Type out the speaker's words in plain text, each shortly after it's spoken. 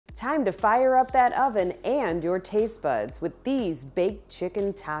Time to fire up that oven and your taste buds with these baked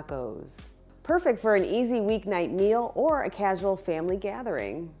chicken tacos. Perfect for an easy weeknight meal or a casual family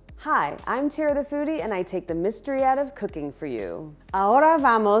gathering. Hi, I'm Tara the Foodie and I take the mystery out of cooking for you. Ahora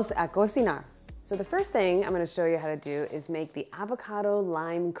vamos a cocinar. So the first thing I'm going to show you how to do is make the avocado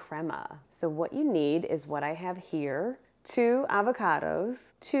lime crema. So what you need is what I have here: 2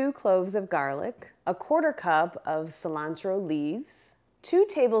 avocados, 2 cloves of garlic, a 1/4 cup of cilantro leaves, 2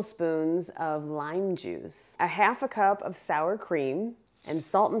 tablespoons of lime juice, a 1/2 cup of sour cream, and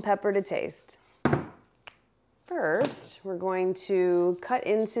salt and pepper to taste. First, we're going to cut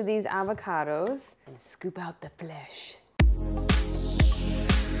into these avocados and scoop out the flesh.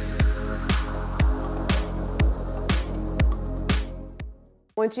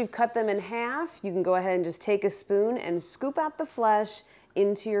 Once you've cut them in half, you can go ahead and just take a spoon and scoop out the flesh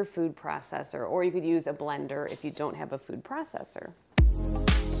into your food processor, or you could use a blender if you don't have a food processor.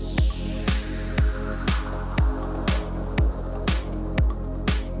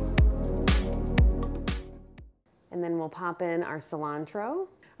 And then we'll pop in our cilantro,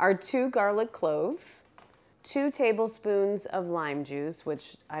 our 2 garlic cloves, 2 tablespoons of lime juice,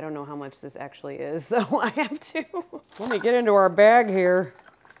 which I don't know how much this actually is, so I have to. Let me get into our bag here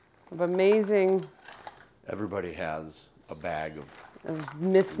of amazing. Everybody has a bag of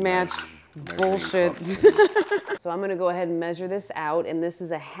mismatched bullshit. So I'm gonna go ahead and measure this out, and this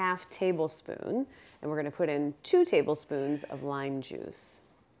is a 1/2 tablespoon, and we're gonna put in 2 tablespoons of lime juice.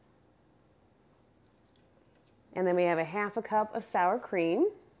 And then we have a 1/2 cup of sour cream.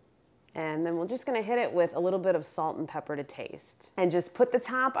 And then we're just gonna hit it with a little bit of salt and pepper to taste. And just put the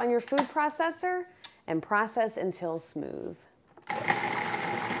top on your food processor and process until smooth.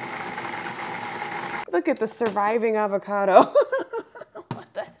 Look at the surviving avocado.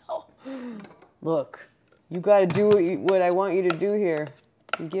 What the hell? Look, you gotta do what I want you to do here.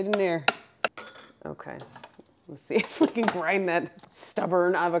 Get in there. Okay, let's see if we can grind that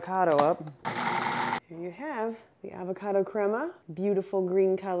stubborn avocado up. Here you have the avocado crema, beautiful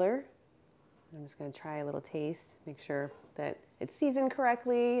green color. I'm just gonna try a little taste, make sure that it's seasoned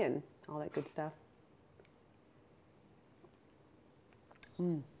correctly and all that good stuff.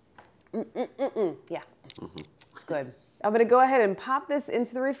 Yeah, it's good. I'm gonna go ahead and pop this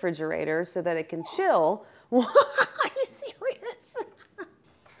into the refrigerator so that it can chill. Are you serious?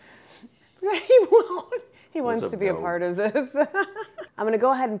 He won't. He wants to be a part of this. I'm gonna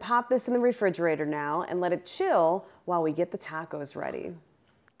go ahead and pop this in the refrigerator now and let it chill while we get the tacos ready.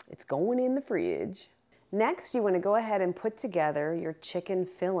 It's going in the fridge. Next, you wanna go ahead and put together your chicken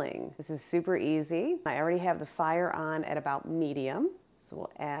filling. This is super easy. I already have the fire on at about medium. So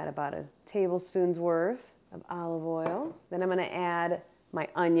we'll add about a tablespoon's worth of olive oil. Then I'm gonna add my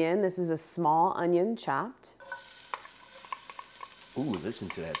onion. This is a small onion chopped. Ooh, listen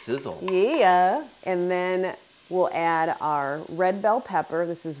to that sizzle. Yeah. And then we'll add our red bell pepper.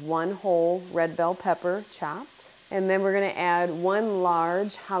 This is 1 whole red bell pepper chopped. And then we're gonna add 1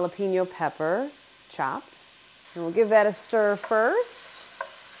 large jalapeno pepper chopped. And we'll give that a stir first.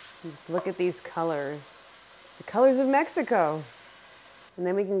 And just look at these colors. The colors of Mexico. And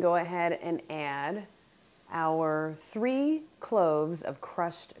then we can go ahead and add our 3 cloves of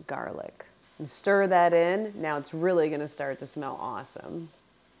crushed garlic. And stir that in. Now it's really gonna start to smell awesome.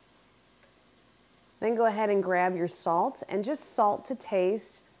 Then go ahead and grab your salt and just salt to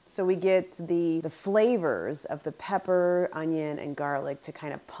taste so we get the flavors of the pepper, onion, and garlic to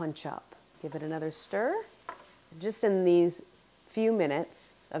kind of punch up. Give it another stir. Just in these few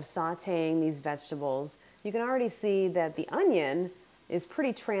minutes of sauteing these vegetables, you can already see that the onion is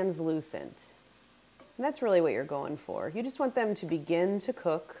pretty translucent. And that's really what you're going for. You just want them to begin to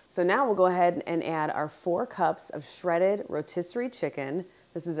cook. So now we'll go ahead and add our 4 cups of shredded rotisserie chicken.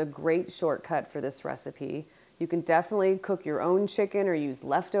 This is a great shortcut for this recipe. You can definitely cook your own chicken or use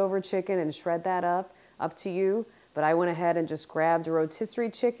leftover chicken and shred that up to you. But I went ahead and just grabbed a rotisserie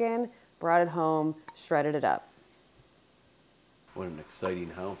chicken, brought it home, shredded it up. What an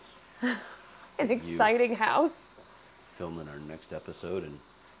exciting house. An exciting house. Filming our next episode, and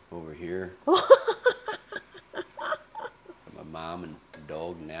over here my mom and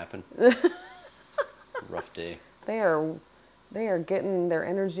dog napping. Rough day. They are getting their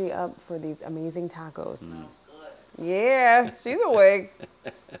energy up for these amazing tacos. Yeah, she's awake.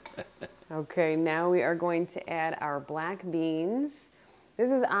 Okay, now we are going to add our black beans.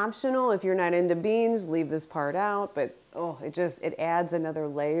 This is optional. If you're not into beans, leave this part out, but it adds another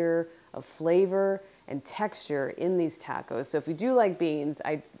layer of flavor and texture in these tacos. So if you do like beans,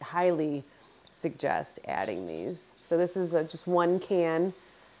 I highly suggest adding these. So this is just 1 can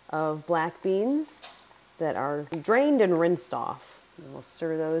of black beans that are drained and rinsed off. And we'll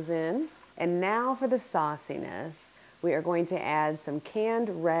stir those in. And now for the sauciness, we are going to add some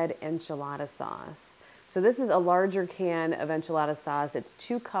canned red enchilada sauce. So this is a larger can of enchilada sauce. It's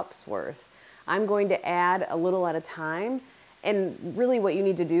 2 cups worth. I'm going to add a little at a time. And really what you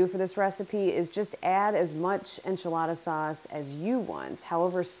need to do for this recipe is just add as much enchilada sauce as you want,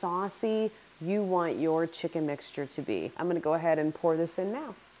 however saucy you want your chicken mixture to be. I'm gonna go ahead and pour this in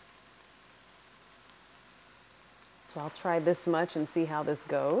now. So I'll try this much and see how this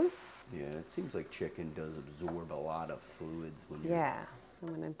goes. Yeah, it seems like chicken does absorb a lot of fluids when you're... Yeah,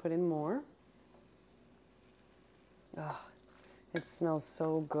 I'm gonna put in more. Oh, it smells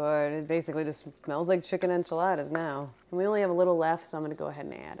so good. It basically just smells like chicken enchiladas now. And we only have a little left, so I'm gonna go ahead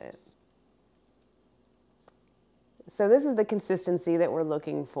and add it. So this is the consistency that we're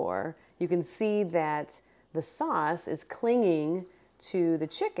looking for. You can see that the sauce is clinging to the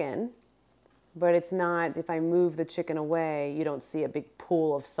chicken, but it's not, if I move the chicken away, you don't see a big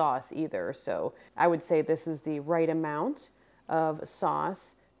pool of sauce either. So I would say this is the right amount of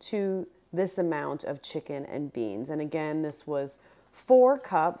sauce to this amount of chicken and beans. And again, this was 4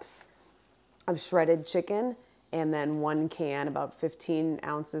 cups of shredded chicken and then 1 can, about 15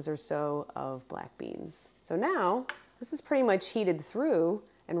 ounces or so of black beans. So now this is pretty much heated through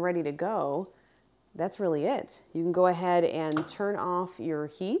and ready to go. That's really it. You can go ahead and turn off your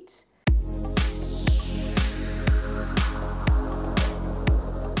heat.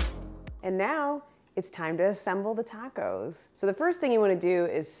 And now it's time to assemble the tacos. So the first thing you want to do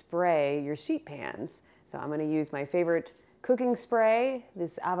is spray your sheet pans. So I'm going to use my favorite cooking spray,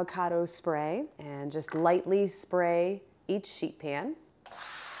 this avocado spray, and just lightly spray each sheet pan.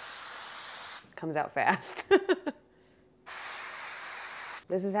 Comes out fast.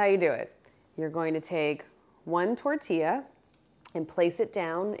 This is how you do it. You're going to take 1 tortilla and place it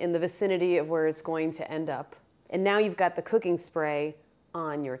down in the vicinity of where it's going to end up. And now you've got the cooking spray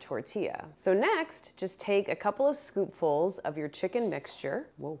on your tortilla. So next, just take a couple of scoopfuls of your chicken mixture.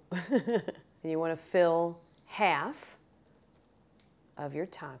 Whoa. And you want to fill half of your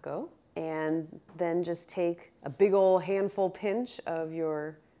taco. And then just take a big old handful pinch of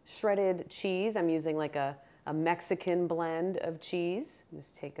your shredded cheese. I'm using like a Mexican blend of cheese.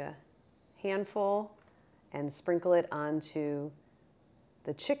 Just take a handful and sprinkle it onto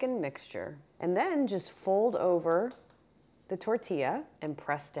the chicken mixture. And then just fold over the tortilla and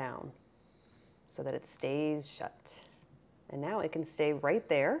press down so that it stays shut. And now it can stay right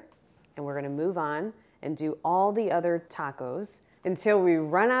there. And we're gonna move on and do all the other tacos until we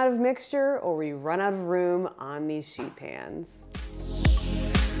run out of mixture or we run out of room on these sheet pans.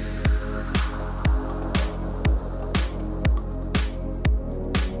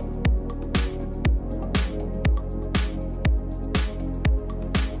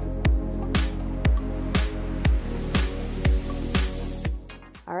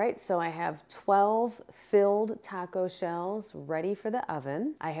 All right, so I have 12 filled taco shells ready for the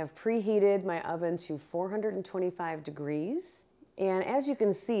oven. I have preheated my oven to 425 degrees. And as you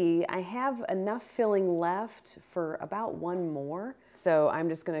can see, I have enough filling left for about 1 more. So I'm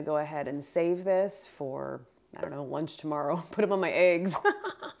just gonna go ahead and save this for, I don't know, lunch tomorrow. Put them on my eggs.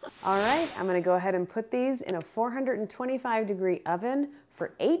 All right, I'm gonna go ahead and put these in a 425 degree oven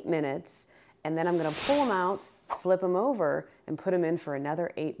for 8 minutes. And then I'm gonna pull them out, flip them over, and put them in for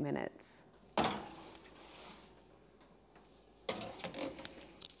another 8 minutes.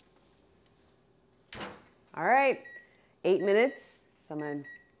 All right, 8 minutes. So I'm gonna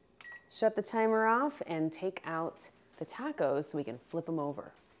shut the timer off and take out the tacos so we can flip them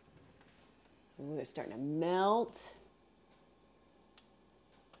over. Ooh, they're starting to melt.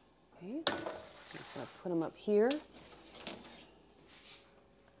 Okay, I'm just gonna put them up here.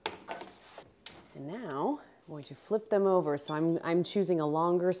 And now I'm going to flip them over. So I'm choosing a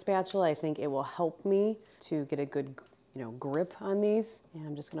longer spatula. I think it will help me to get a good, grip on these. And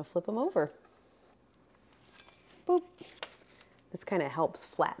I'm just gonna flip them over. Boop. This kind of helps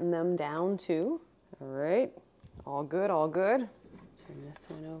flatten them down too. All right, all good, all good. Turn this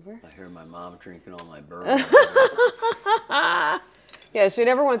one over. I hear my mom drinking all my bourbon. Yeah, she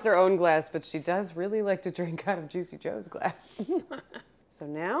never wants her own glass, but she does really like to drink out of Juicy Joe's glass. So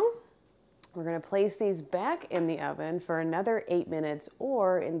now, we're gonna place these back in the oven for another 8 minutes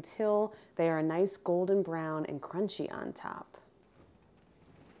or until they are nice golden brown and crunchy on top.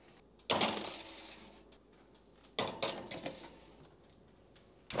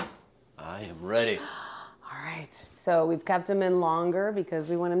 I am ready. All right, so we've kept them in longer because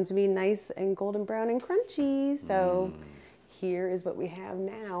we want them to be nice and golden brown and crunchy. So here is what we have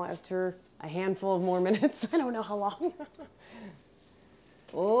now after a handful of more minutes. I don't know how long.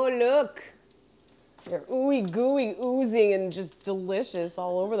 Oh, look. They're ooey gooey, oozing, and just delicious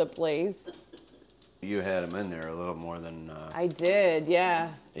all over the place. You had them in there a little more than... I did, yeah.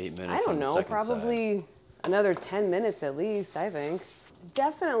 8 minutes. I don't know, probably another 10 minutes at least, I think.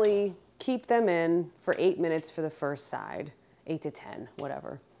 Definitely keep them in for 8 minutes for the first side, 8 to 10,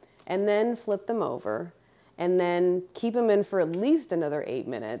 whatever. And then flip them over, and then keep them in for at least another 8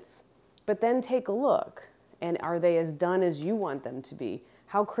 minutes, but then take a look. And are they as done as you want them to be?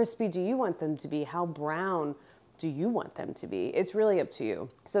 How crispy do you want them to be? How brown do you want them to be? It's really up to you.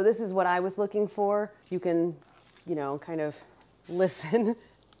 So this is what I was looking for. You can, you know, kind of listen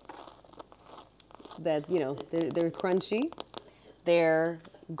that, you know, they're crunchy. They're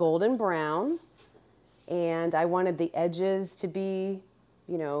golden brown. And I wanted the edges to be,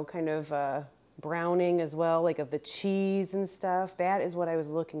 you know, kind of browning as well, like of the cheese and stuff. That is what I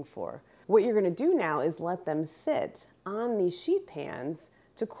was looking for. What you're gonna do now is let them sit on these sheet pans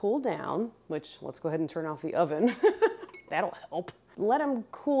to cool down, which let's go ahead and turn off the oven. That'll help. Let them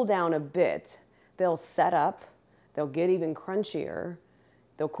cool down a bit. They'll set up, they'll get even crunchier.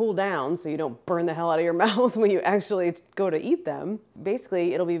 They'll cool down so you don't burn the hell out of your mouth when you actually go to eat them.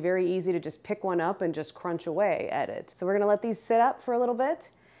 Basically, it'll be very easy to just pick one up and just crunch away at it. So we're gonna let these sit up for a little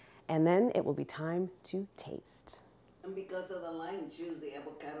bit, and then it will be time to taste. And because of the lime juice, the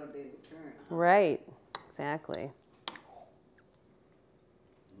avocado didn't turn. Huh? Right, exactly.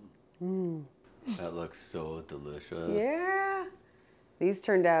 That looks so delicious. Yeah. These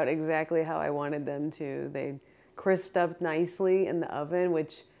turned out exactly how I wanted them to. They crisped up nicely in the oven,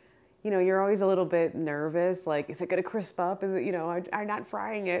 which, you know, you're always a little bit nervous. Like, is it gonna crisp up? Is it, you know, I'm not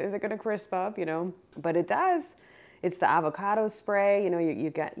frying it. Is it gonna crisp up, you know? But it does. It's the avocado spray. You know,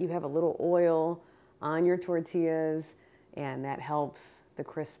 you have a little oil on your tortillas, and that helps the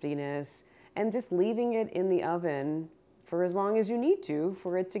crispiness. And just leaving it in the oven for as long as you need to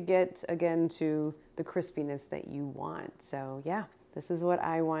for it to get, again, to the crispiness that you want. So yeah, this is what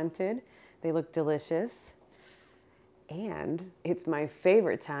I wanted. They look delicious. And it's my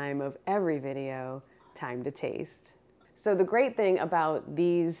favorite time of every video, time to taste. So the great thing about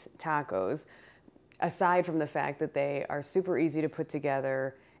these tacos, aside from the fact that they are super easy to put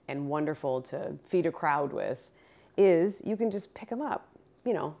together and wonderful to feed a crowd with, is you can just pick them up,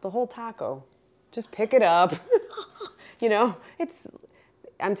 you know, the whole taco. Just pick it up. You know,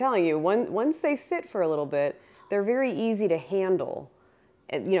 I'm telling you, once they sit for a little bit, they're very easy to handle.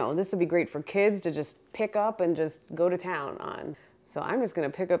 And, you know, this would be great for kids to just pick up and just go to town on. So I'm just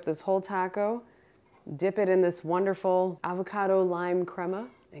gonna pick up this whole taco, dip it in this wonderful avocado lime crema,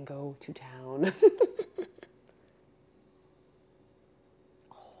 and go to town.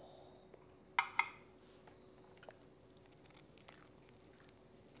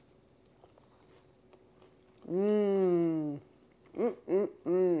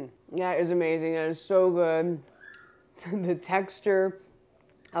 That is amazing. That is so good. The texture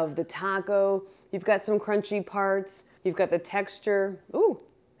of the taco. You've got some crunchy parts. You've got the texture. Ooh,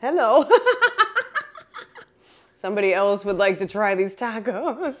 hello. Somebody else would like to try these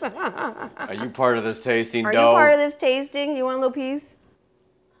tacos. Are you part of this tasting, Are Doe? you part of this tasting? You want a little piece?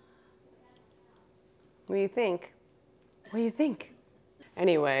 What do you think? What do you think?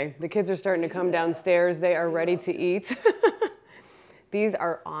 Anyway, the kids are starting to come downstairs. They are ready to eat. These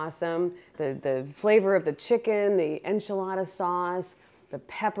are awesome. The flavor of the chicken, the enchilada sauce, the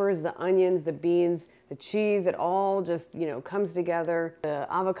peppers, the onions, the beans, the cheese, it all just, you know, comes together. The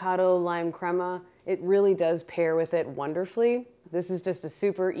avocado lime crema, it really does pair with it wonderfully. This is just a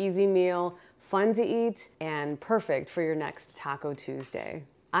super easy meal, fun to eat, and perfect for your next Taco Tuesday.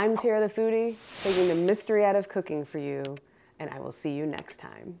 I'm Tara the Foodie, taking the mystery out of cooking for you, and I will see you next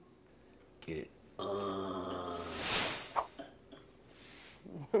time. Get it.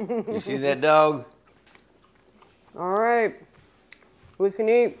 You see that, dog? All right, we can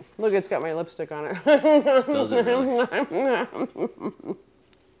eat. Look, it's got my lipstick on it. Does it really?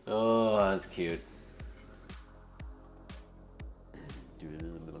 Oh, that's cute.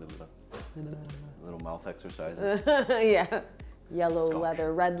 Little mouth exercises. Yeah. Yellow Scotch.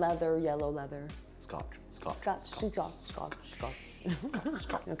 leather, red leather, yellow leather. Scotch. Scotch.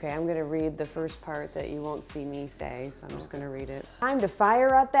 Okay, I'm gonna read the first part that you won't see me say, so I'm just gonna read it. Time to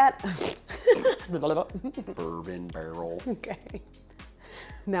fire up that. Bourbon barrel. Okay.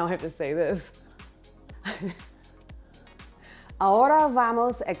 Now I have to say this. Ahora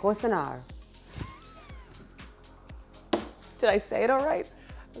vamos a cocinar. Did I say it all right?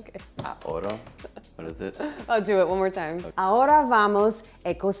 Okay. Ahora? What is it? I'll do it one more time. Okay. Ahora vamos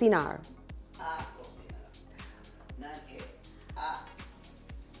a cocinar.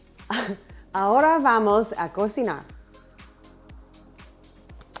 Ahora vamos a cocinar.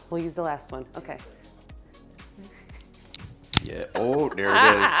 We'll use the last one. Okay. Yeah. Oh, there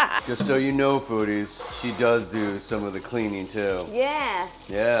it is. Just so you know, foodies, she does do some of the cleaning too. Yeah.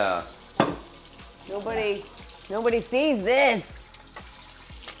 Yeah. Nobody sees this.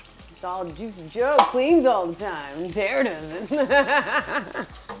 It's all Juicy Joe cleans all the time, and Tara doesn't.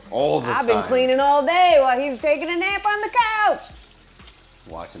 All the time. I've been cleaning all day while he's taking a nap on the couch.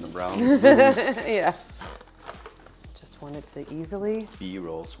 Watching the Browns lose. Yeah. Just wanted to easily.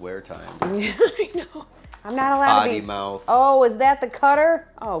 B-roll swear time. Yeah, I know. I'm not allowed to be. Potty mouth. Oh, is that the cutter?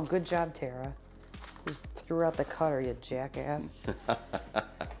 Oh, good job, Tara. Just threw out the cutter, you jackass.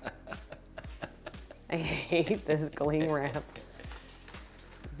 I hate this cling wrap.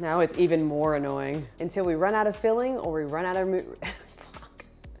 Now it's even more annoying. Until we run out of filling or we run out of fuck.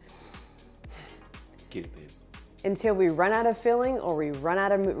 Get it, babe. Until we run out of filling or we run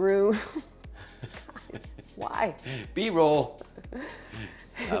out of room. God, why? B-roll.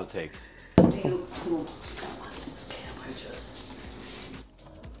 Outtakes.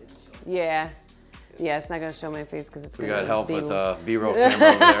 Yeah. Yeah, it's not gonna show my face because it's We gonna got help be... with B-roll camera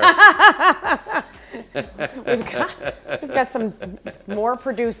over there. We've got some more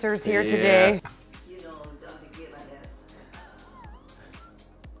producers here Yeah. today. You know, don't forget like this.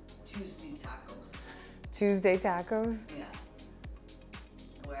 Tuesday tacos. Tuesday tacos. Yeah.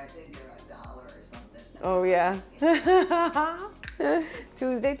 Where I think they're $1 or something. Oh yeah.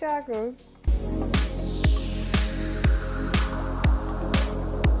 Tuesday tacos.